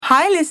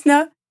Hi,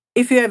 listener.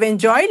 If you have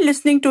enjoyed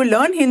listening to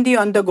Learn Hindi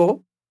on the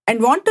go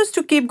and want us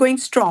to keep going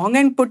strong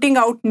and putting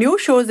out new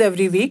shows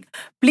every week,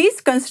 please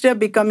consider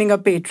becoming a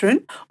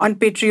patron on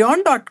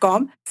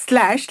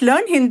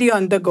patreon.com/Learn Hindi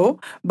on the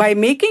go by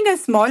making a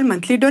small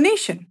monthly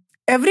donation.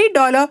 Every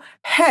dollar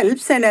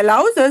helps and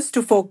allows us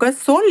to focus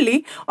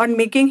solely on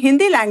making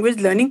Hindi language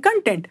learning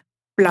content.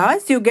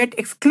 Plus, you get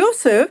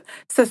exclusive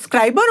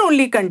subscriber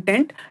only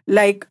content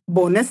like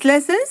bonus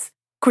lessons,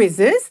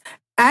 quizzes,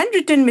 and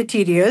written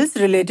materials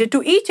related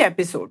to each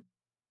episode.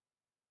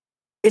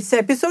 It's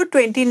episode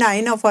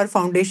 29 of our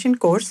foundation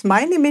course.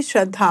 My name is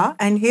Shraddha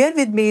and here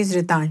with me is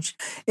Ritansh.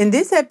 In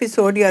this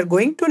episode, you are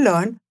going to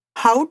learn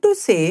how to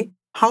say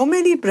how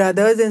many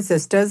brothers and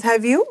sisters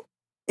have you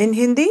in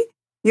Hindi.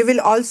 You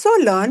will also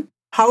learn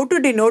how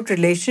to denote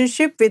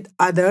relationship with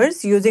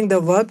others using the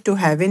verb to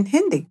have in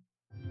Hindi.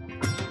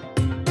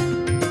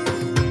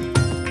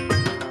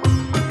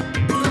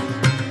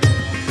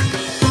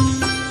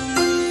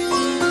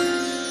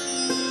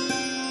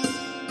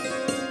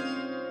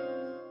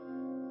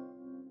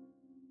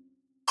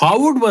 How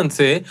would one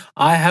say,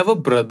 I have a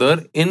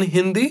brother in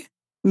Hindi?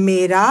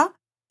 मेरा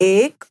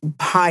एक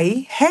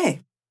भाई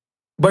है.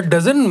 But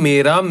doesn't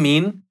mera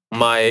mean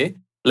my?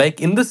 Like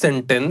in the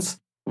sentence,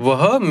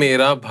 वह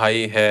मेरा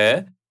भाई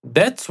है,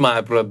 that's my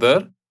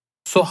brother.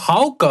 So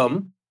how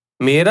come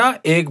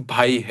मेरा एक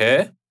भाई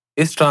है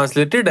is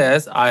translated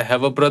as I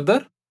have a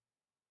brother?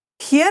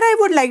 Here I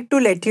would like to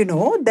let you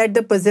know that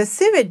the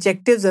possessive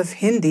adjectives of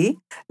Hindi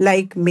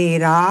like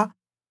mera,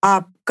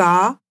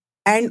 aapka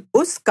and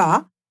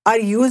uska are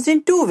used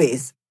in two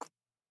ways.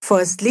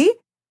 Firstly,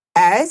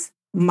 as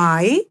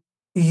my,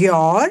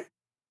 your,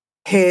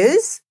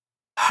 his,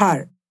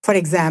 her. For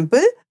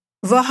example,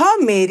 वह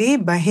मेरी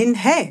बहन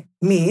है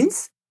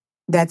means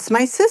that's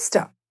my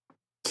sister.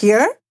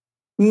 Here,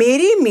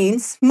 मेरी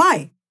means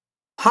my.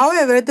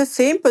 However, the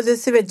same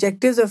possessive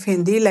adjectives of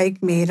Hindi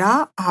like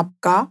mera,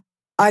 aapka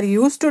are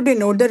used to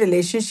denote the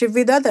relationship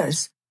with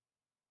others.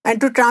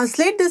 And to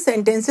translate the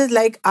sentences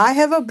like I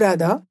have a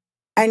brother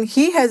and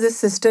he has a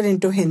sister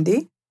into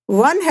Hindi,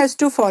 one has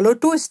to follow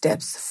two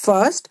steps.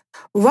 First,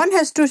 one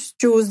has to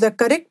choose the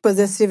correct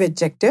possessive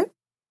adjective,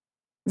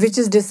 which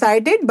is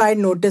decided by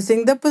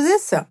noticing the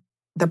possessor,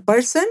 the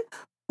person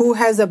who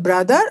has a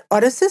brother or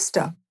a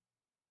sister.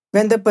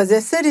 When the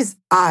possessor is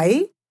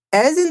I,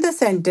 as in the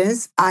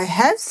sentence, I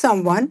have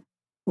someone,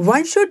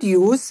 one should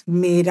use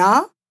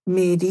mera,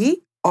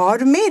 meri, or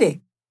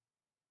mere.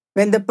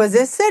 When the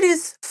possessor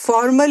is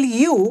formal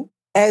you,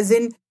 as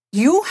in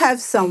you have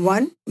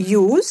someone,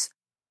 use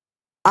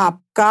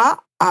आपका,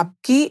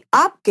 आपकी,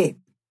 आपके.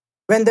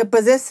 When the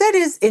possessor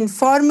is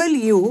informal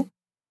you,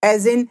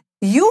 as in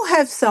you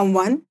have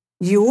someone,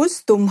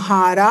 use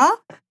तुम्हारा,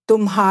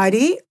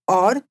 तुम्हारी,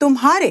 or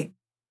तुम्हारे.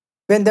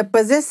 When the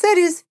possessor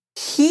is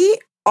he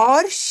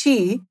or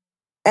she,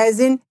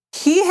 as in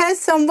he has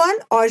someone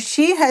or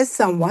she has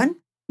someone,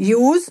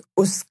 use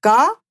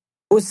uska,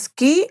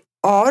 uski,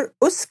 or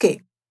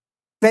uske.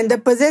 When the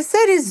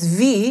possessor is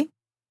we,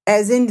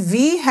 as in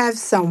we have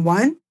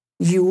someone,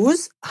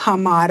 use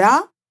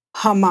hamara,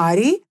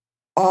 hamari,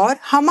 or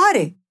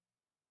hamare.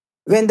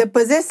 When the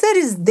possessor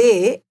is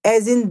they,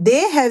 as in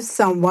they have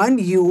someone,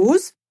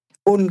 use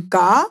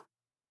unka,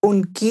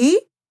 unki,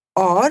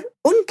 or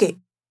unke.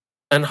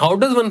 And how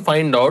does one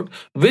find out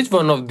which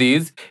one of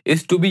these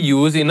is to be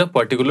used in a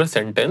particular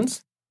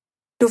sentence?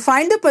 To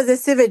find the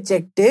possessive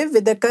adjective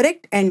with the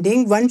correct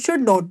ending, one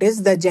should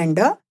notice the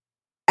gender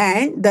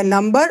and the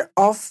number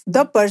of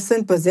the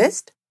person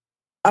possessed,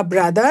 a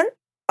brother,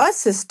 a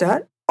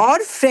sister, or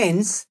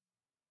friends.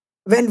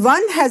 When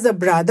one has a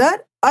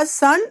brother, a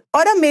son,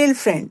 or a male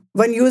friend,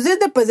 one uses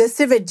the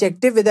possessive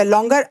adjective with a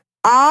longer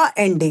a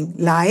ending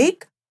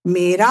like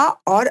mera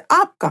or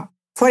aapka.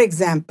 For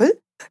example,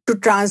 to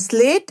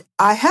translate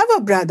I have a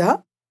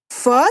brother,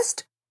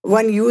 first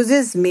one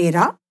uses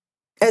mera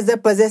as the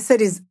possessor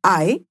is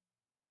I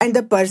and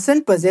the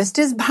person possessed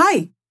is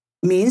bhai,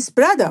 means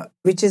brother,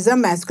 which is a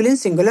masculine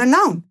singular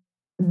noun.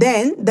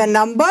 Then the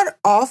number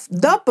of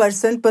the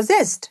person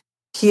possessed.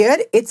 Here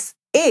it's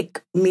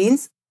ek,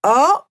 means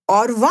a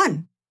or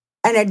one.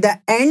 And at the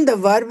end the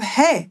verb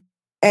hai,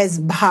 as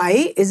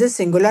bhai is a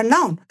singular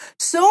noun.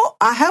 So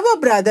I have a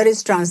brother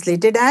is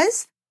translated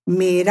as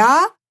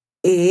mera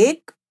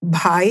ek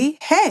bhai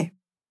hai.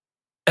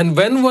 And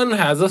when one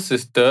has a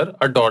sister,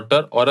 a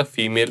daughter, or a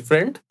female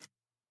friend?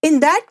 In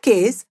that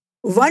case,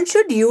 one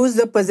should use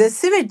the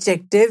possessive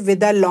adjective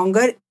with a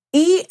longer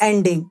e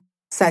ending,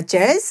 such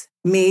as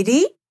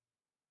meri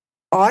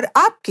or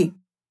aapki.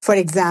 For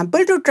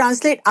example, to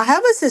translate I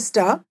have a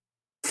sister,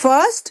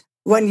 first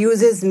one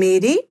uses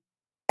meri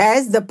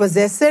as the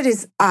possessor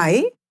is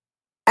I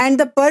and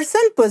the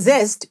person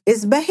possessed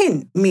is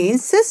bahin,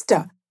 means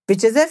sister,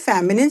 which is a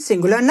feminine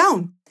singular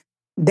noun.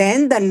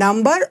 Then the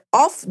number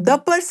of the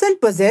person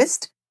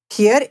possessed,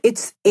 here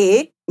it's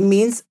ek,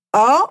 means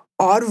a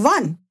or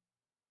one.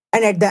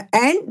 And at the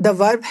end, the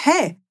verb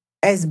hai,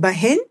 as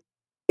bahin,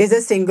 is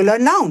a singular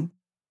noun.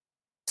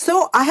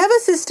 So, I have a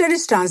sister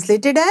is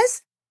translated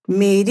as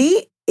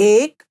मेरी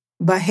एक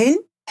बहन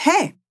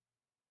है.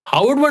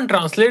 How would one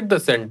translate the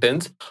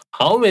sentence,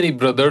 how many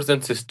brothers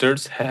and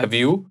sisters have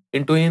you,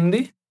 into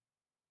Hindi?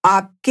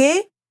 आपके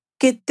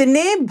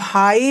कितने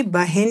भाई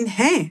बहन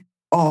हैं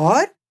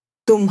और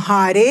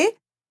तुम्हारे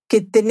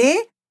कितने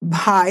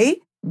भाई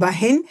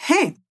बहन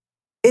हैं.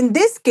 In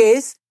this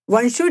case,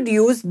 one should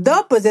use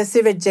the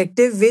possessive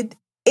adjective with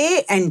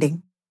a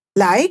ending,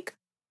 like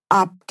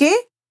आपके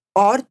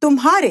और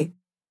तुम्हारे,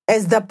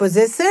 as the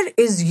possessor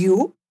is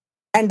you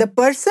and the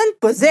person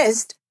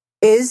possessed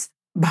is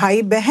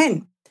भाई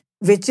बहन,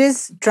 which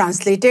is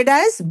translated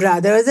as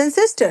brothers and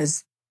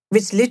sisters,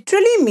 which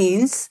literally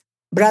means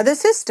brother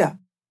sister,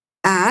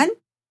 and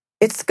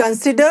it's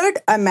considered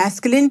a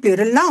masculine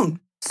plural noun.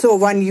 So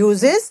one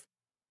uses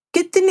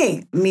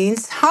कितने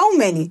means how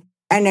many,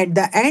 and at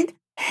the end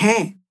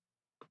हैं.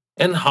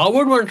 And how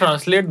would one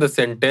translate the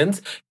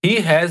sentence, he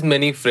has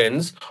many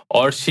friends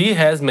or she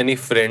has many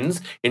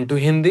friends, into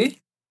Hindi?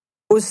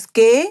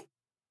 उसके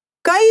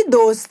कई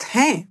दोस्त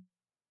हैं.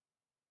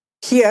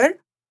 Here,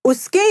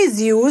 उसके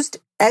is used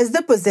as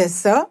the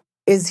possessor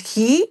is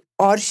he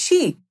or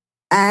she,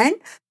 and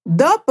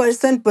the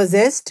person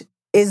possessed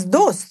is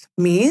dost,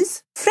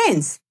 means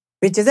friends,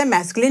 which is a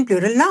masculine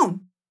plural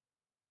noun.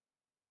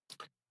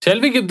 Shall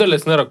we give the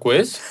listener a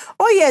quiz?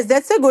 Oh, yes,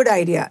 that's a good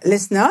idea.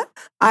 Listener,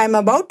 I am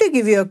about to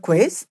give you a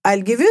quiz.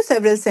 I'll give you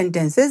several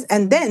sentences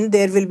and then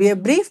there will be a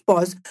brief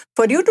pause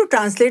for you to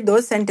translate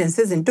those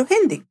sentences into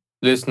Hindi.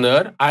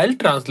 Listener, I'll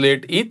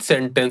translate each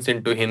sentence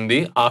into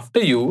Hindi after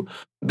you.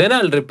 Then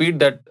I'll repeat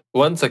that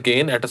once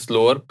again at a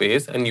slower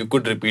pace and you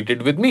could repeat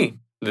it with me.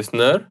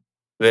 Listener,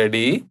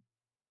 ready?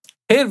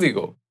 Here we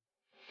go.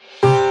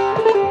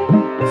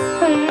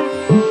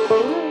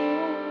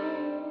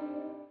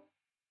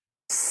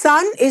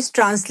 Son is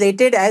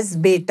translated as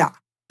beta.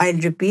 I'll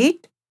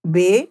repeat,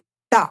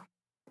 beta.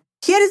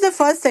 Here is the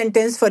first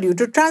sentence for you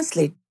to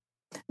translate.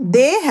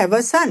 They have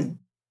a son.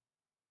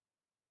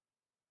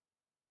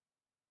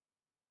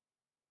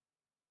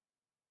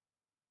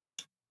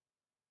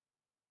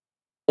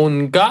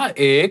 उनका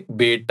एक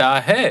बेटा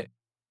है.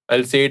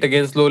 I'll say it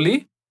again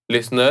slowly.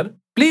 Listener,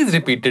 please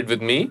repeat it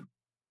with me.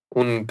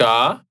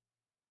 उनका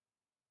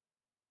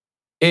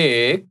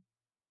एक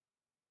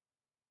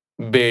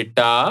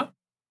बेटा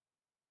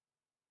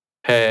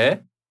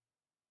है.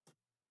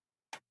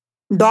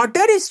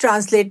 Daughter is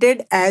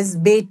translated as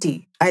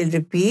beti. I'll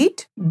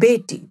repeat,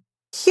 beti.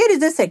 Here is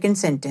the second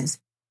sentence.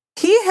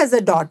 He has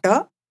a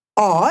daughter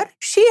or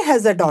she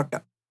has a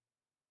daughter.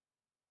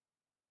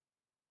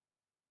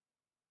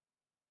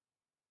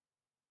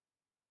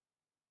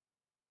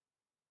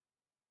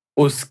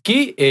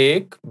 उसकी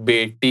एक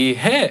बेटी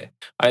है.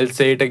 I'll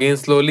say it again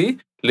slowly.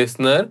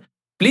 Listener,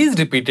 please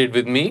repeat it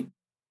with me.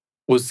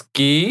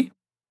 उसकी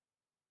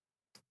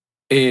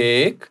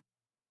एक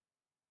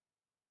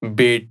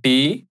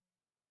बेटी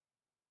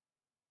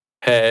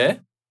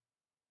है.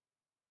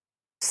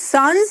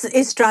 Sons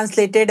is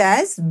translated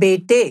as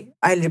bete.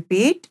 I'll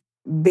repeat,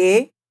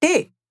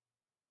 bete.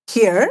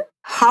 Here,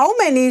 how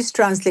many is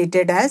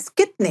translated as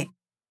kitne.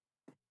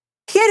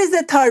 Here is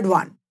the third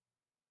one.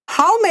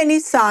 How many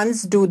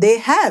sons do they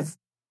have?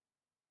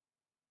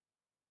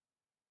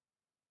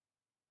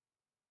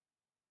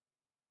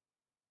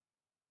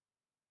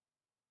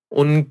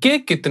 उनके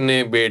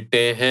कितने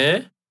बेटे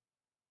हैं?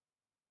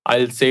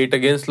 I'll say it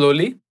again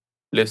slowly.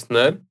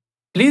 Listener,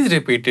 please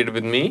repeat it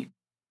with me.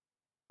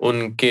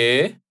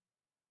 उनके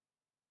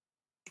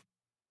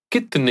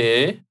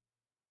कितने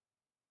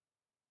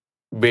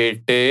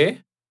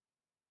बेटे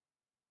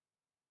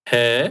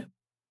हैं?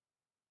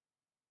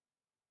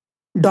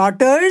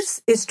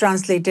 Daughters is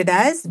translated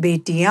as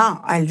betiyan.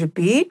 I'll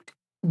repeat,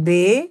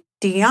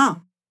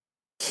 betiyan.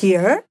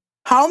 Here,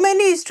 how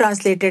many is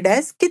translated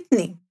as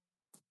kitni.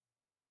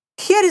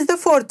 Here is the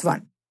fourth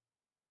one.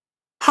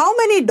 How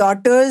many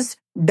daughters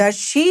does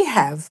she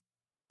have?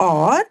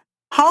 Or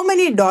how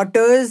many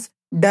daughters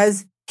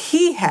does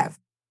he have?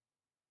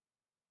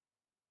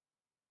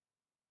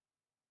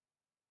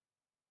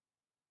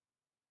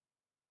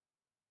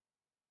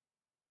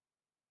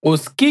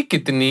 उसकी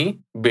कितनी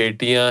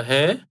बेटियां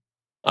हैं?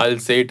 I'll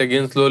say it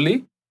again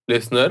slowly.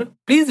 Listener,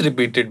 please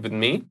repeat it with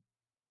me.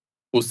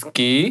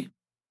 उसकी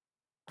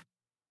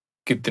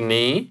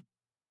कितनी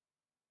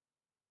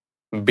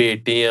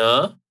बेटियां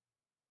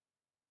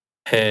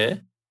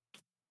हैं?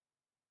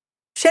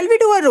 Shall we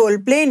do a role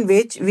play in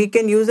which we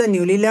can use a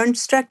newly learned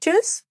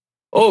structures?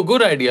 Oh,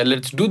 good idea.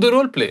 Let's do the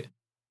role play.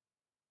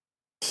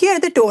 Here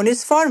the tone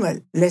is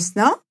formal.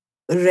 Listener,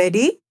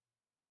 ready?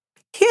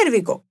 Here we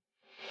go.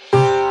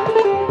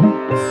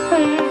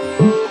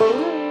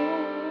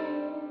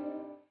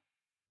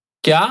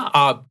 क्या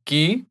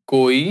आपकी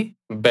कोई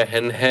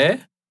बहन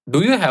है?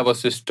 Do you have a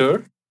sister?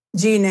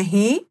 जी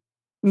नहीं,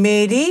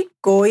 मेरी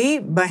कोई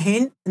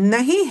बहन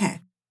नहीं है.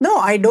 No,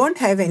 I don't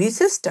have any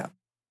sister.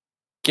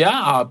 क्या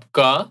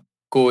आपका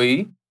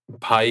कोई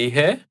भाई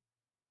है?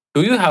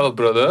 Do you have a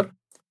brother?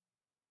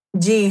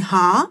 जी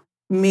हाँ,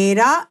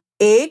 मेरा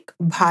एक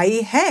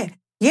भाई है.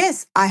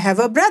 Yes, I have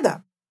a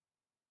brother.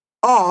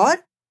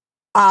 और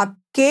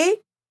आपके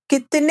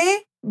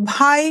कितने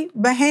भाई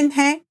बहन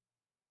हैं?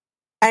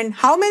 And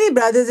how many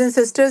brothers and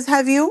sisters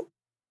have you?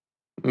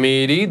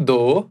 मेरी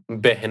 2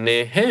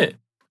 बहनें हैं.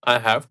 I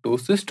have 2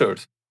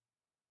 sisters.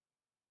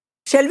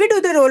 Shall we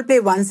do the role play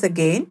once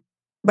again?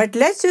 But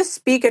let's just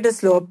speak at a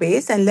slower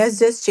pace and let's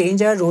just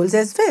change our roles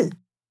as well.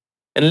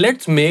 And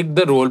let's make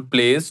the role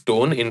play's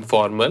tone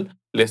informal.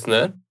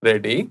 Listener,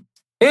 ready?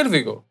 Here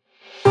we go.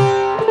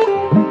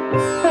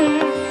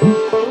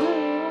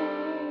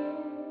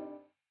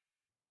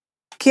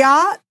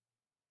 क्या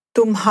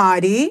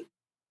तुम्हारी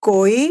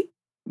कोई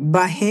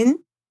बहन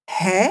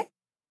है?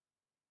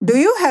 Do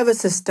you have a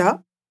sister?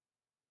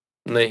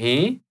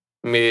 नहीं,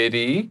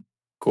 मेरी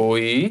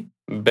कोई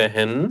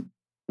बहन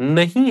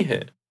नहीं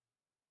है.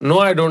 No,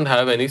 I don't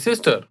have any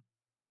sister.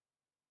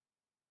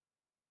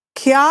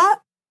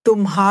 क्या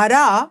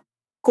तुम्हारा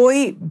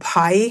कोई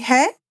भाई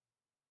है?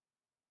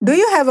 Do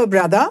you have a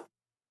brother?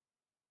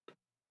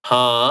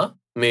 हाँ,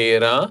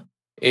 मेरा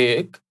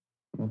एक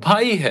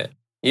भाई है.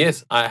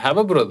 Yes, I have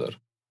a brother.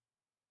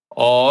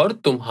 और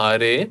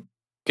तुम्हारे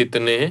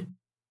कितने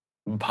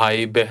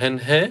भाई बहन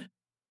हैं?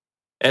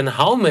 And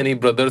how many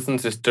brothers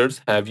and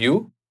sisters have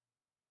you?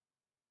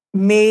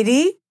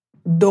 मेरी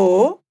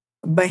 2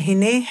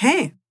 बहनें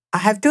हैं. I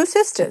have 2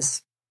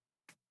 sisters.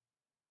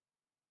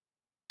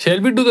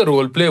 Shall we do the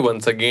role play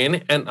once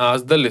again and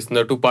ask the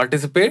listener to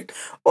participate?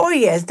 Oh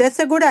yes, that's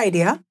a good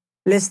idea.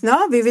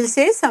 Listener, we will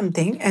say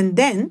something and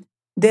then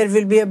there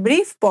will be a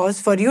brief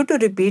pause for you to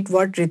repeat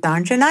what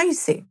Ritansh and I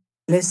say.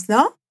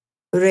 Listener,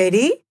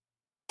 ready?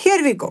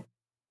 Here we go.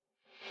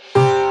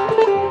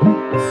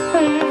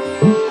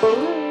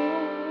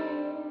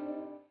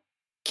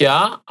 क्या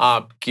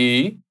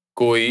आपकी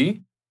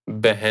कोई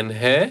बहन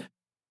है?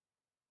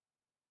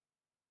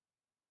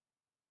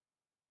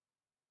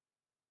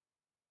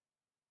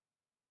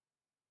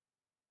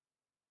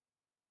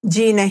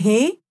 जी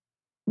नहीं,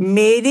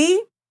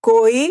 मेरी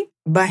कोई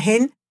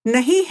बहन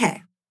नहीं है.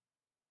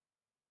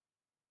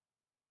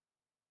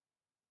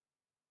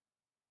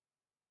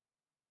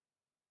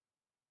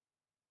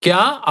 क्या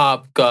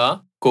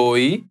आपका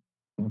कोई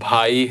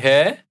भाई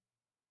है?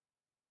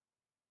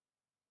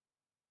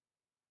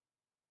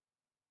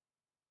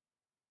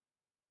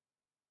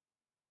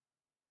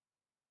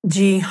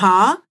 जी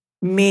हाँ,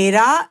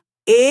 मेरा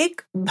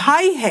एक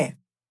भाई है.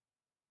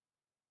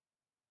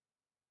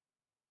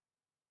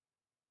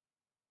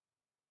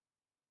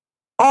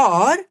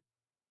 और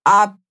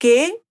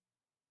आपके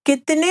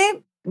कितने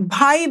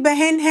भाई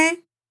बहन हैं?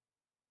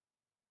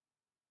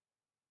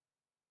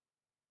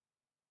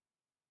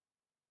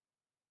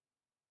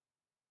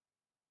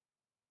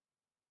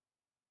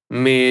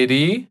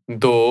 मेरी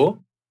 2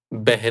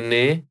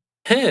 बहनें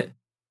हैं.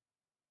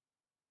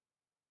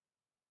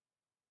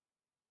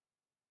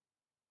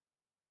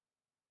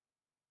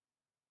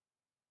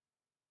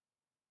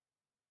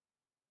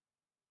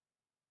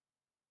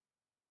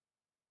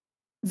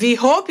 We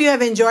hope you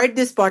have enjoyed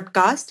this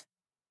podcast.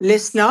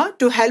 Listener,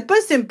 to help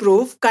us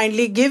improve,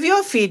 kindly give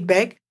your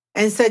feedback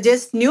and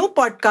suggest new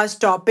podcast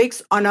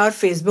topics on our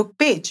Facebook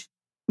page.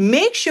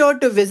 Make sure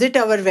to visit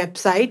our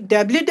website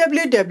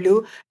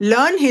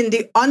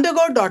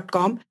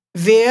www.learnhindiondego.com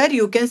where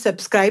you can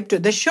subscribe to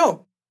the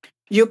show.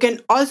 You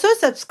can also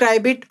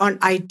subscribe it on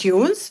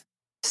iTunes,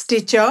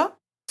 Stitcher,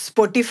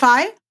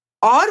 Spotify,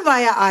 or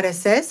via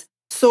RSS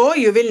so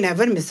you will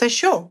never miss a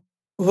show.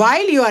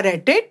 While you are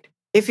at it,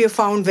 if you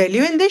found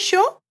value in this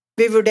show,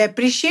 we would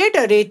appreciate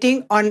a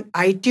rating on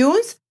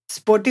iTunes,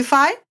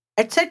 Spotify,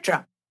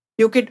 etc.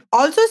 You could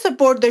also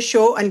support the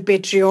show on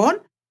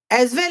Patreon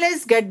as well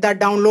as get the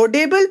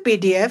downloadable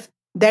PDF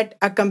that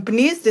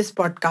accompanies this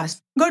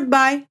podcast.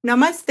 Goodbye.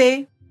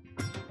 Namaste.